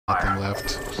Nothing left.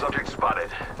 Subject spotted.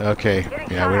 Okay.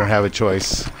 Yeah, we don't have a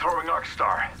choice. Throwing arc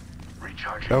star.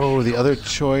 Recharging. Oh, the other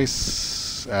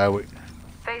choice.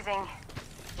 Phasing.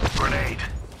 Grenade.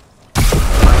 I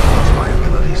lost my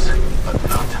abilities, but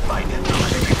not my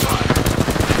intellectual fire.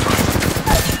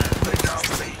 They downed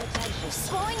me.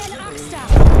 Throwing an arc star.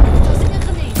 Tossing a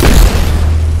grenade.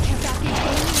 Care package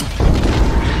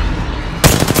enemy.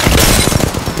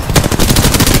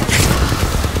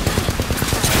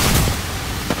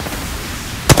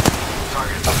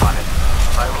 Target spotted.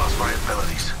 I lost my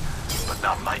abilities, but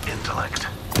not my intellect.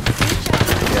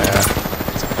 Yeah.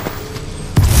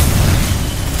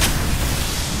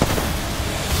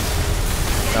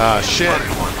 Ah, shit.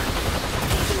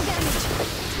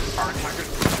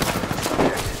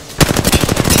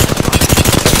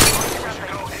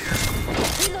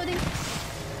 Reloading.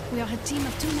 We are a team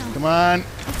of 2 now. Come on.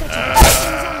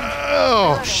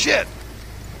 Oh, shit.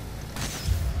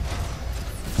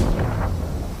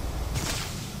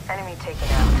 Enemy taken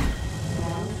out.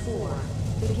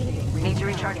 Need to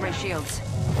recharge my shields.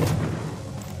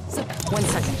 So, 1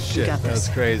 second. Shit, that was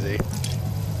crazy.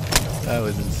 That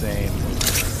was insane.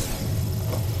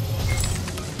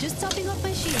 Just topping off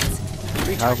my shields.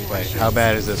 How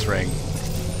bad is this ring?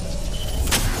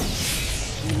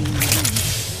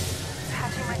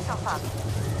 Patching myself up.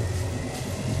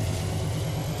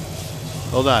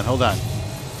 Hold on, hold on.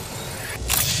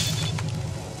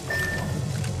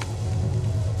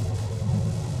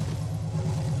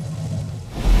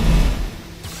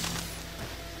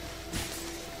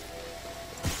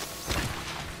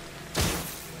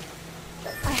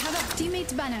 I have a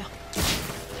teammate's banner.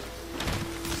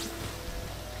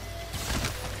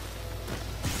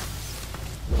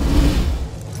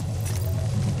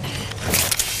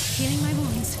 Healing my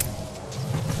wounds.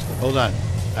 Hold on.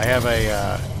 I have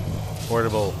a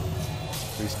portable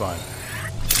respawn.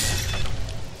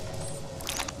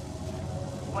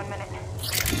 1 minute.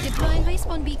 Deploying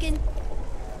respawn beacon.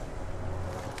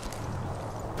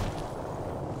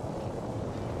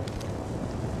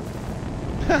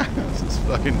 This is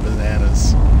fucking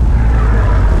bananas. On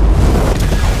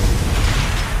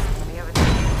the other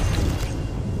side.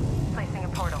 Placing a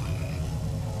portal.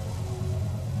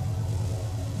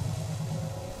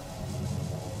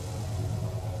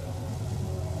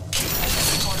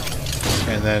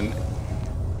 And then...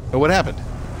 Oh, what happened?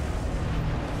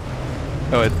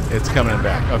 Oh, it's coming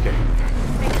back. Okay.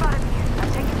 They spotted me.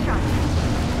 I'm taking shots.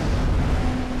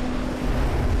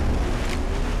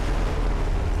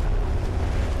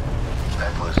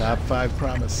 That was Top 5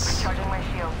 promise. Charging my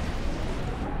shield.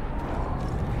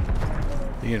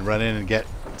 You can run in and get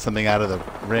something out of the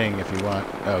ring if you want.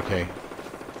 Okay.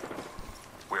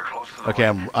 we're close to the Okay,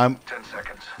 ring. I'm 10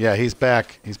 seconds. yeah, he's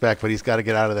back. He's back, but he's got to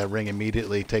get out of that ring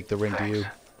immediately. Take the ring to you.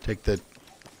 Take the...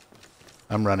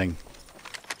 I'm running.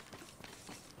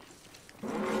 In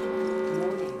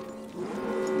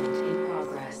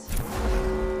progress.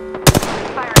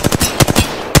 Firing.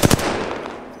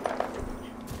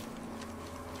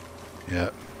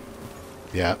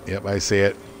 Yep. Yep, I see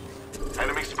it.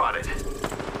 Enemy spotted.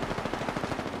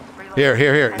 Reloading. Here.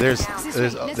 Enemy down. There's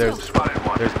Spotted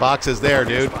one. there's boxes there,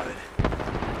 dude. Spotted.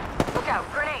 Look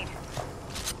out. Grenade.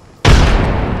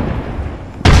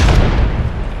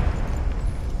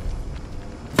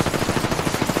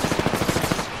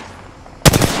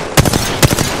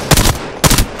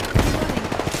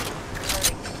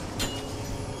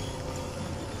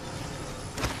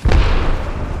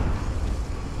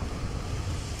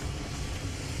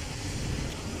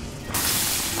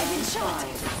 I've been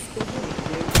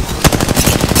shot.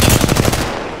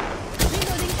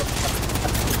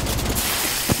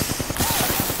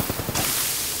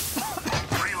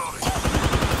 Reloading.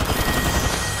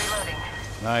 Reloading.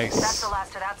 That's Nice. the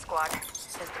last of that squad.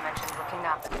 This dimension's looking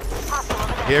up. Hostile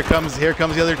over there. Here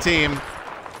comes the other team.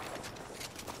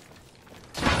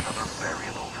 Another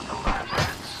variable for the lab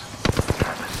rats.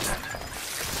 Trap is set.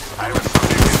 I was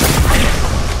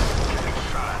getting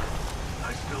shot.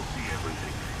 I still see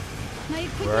everything. My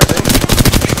Where equipment.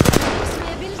 are Lost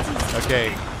my abilities. Okay,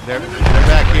 they're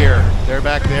back here. They're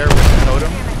back there with the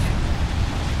totem.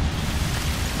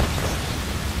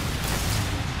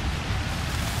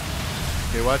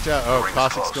 Okay, watch out. Oh, Ring's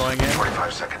Cossack's close. going in.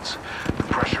 45 seconds.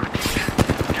 Pressure peak.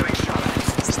 Getting shot.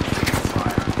 Taking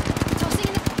fire. Tossing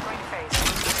in the green phase.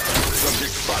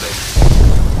 Subject spotted.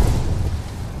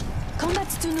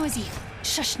 Combat's too noisy.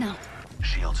 Shush now.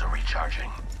 Shields are recharging.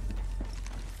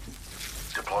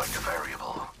 Deploying a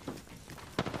variable.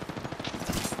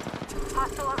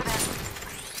 Hostile over there.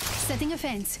 Setting a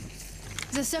fence.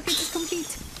 The circuit is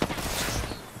complete.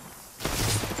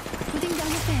 Putting down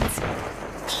the fence.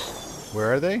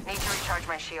 Where are they? Need to recharge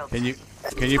my shields. Can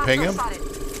you ping them? Spotted.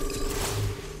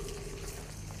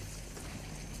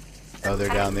 Oh, they're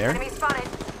down there. Enemy spotted.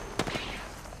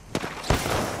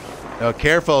 Oh,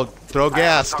 careful! Throw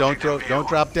gas. Don't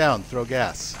drop down. Throw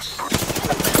gas.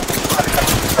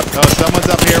 Oh, someone's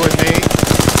up here with me.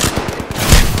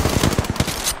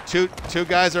 Two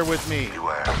guys are with me.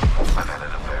 Beware. I've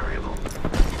added a variable.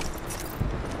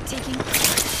 Taking.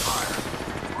 Fire.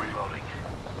 Reloading.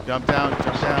 Jump down.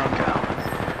 Jump down.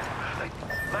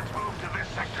 Let's move to this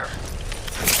sector.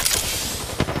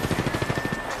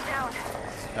 Down.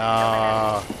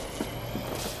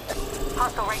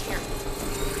 Hostile right here.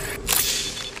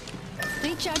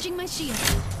 Recharging my shield.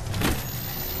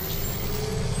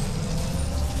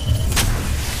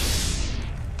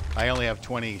 I only have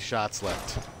 20 shots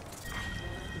left.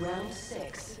 Round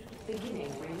 6.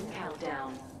 Beginning ring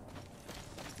countdown.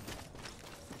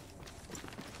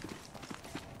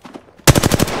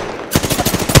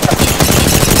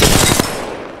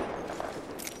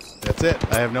 That's it.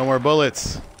 I have no more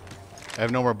bullets. I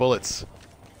have no more bullets.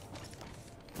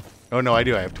 Oh no, I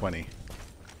do. I have 20.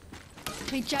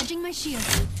 Recharging my shield.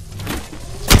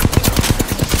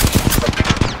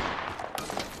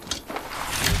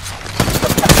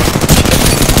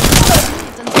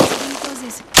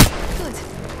 Good.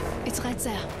 It's right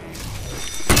there.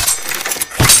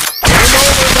 Game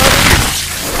over, buddy.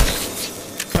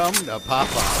 Come to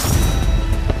Papa.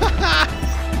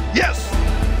 Yes.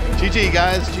 GG,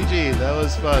 guys. GG. That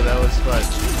was fun. That was fun.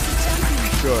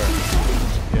 Sure.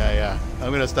 Yeah.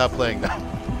 I'm gonna stop playing now.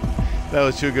 That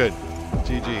was too good.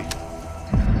 GG.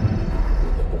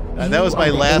 That was my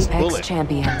last bullet.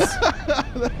 Champions.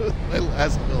 That was my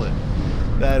last bullet.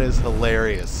 That is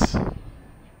hilarious.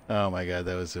 Oh my God,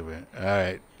 that was super. All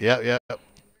right. Yep.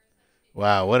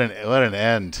 Wow, what an end.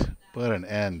 What an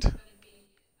end.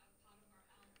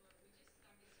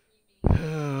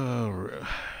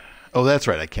 Oh, that's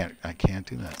right. I can't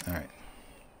do that. All right.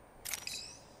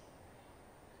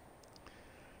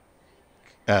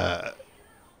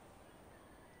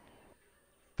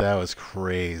 That was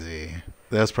crazy.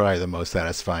 That's probably the most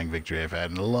satisfying victory I've had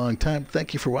in a long time.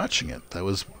 Thank you for watching it. That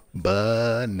was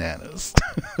bananas.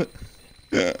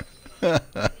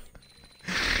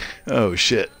 Oh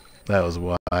shit. That was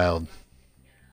wild.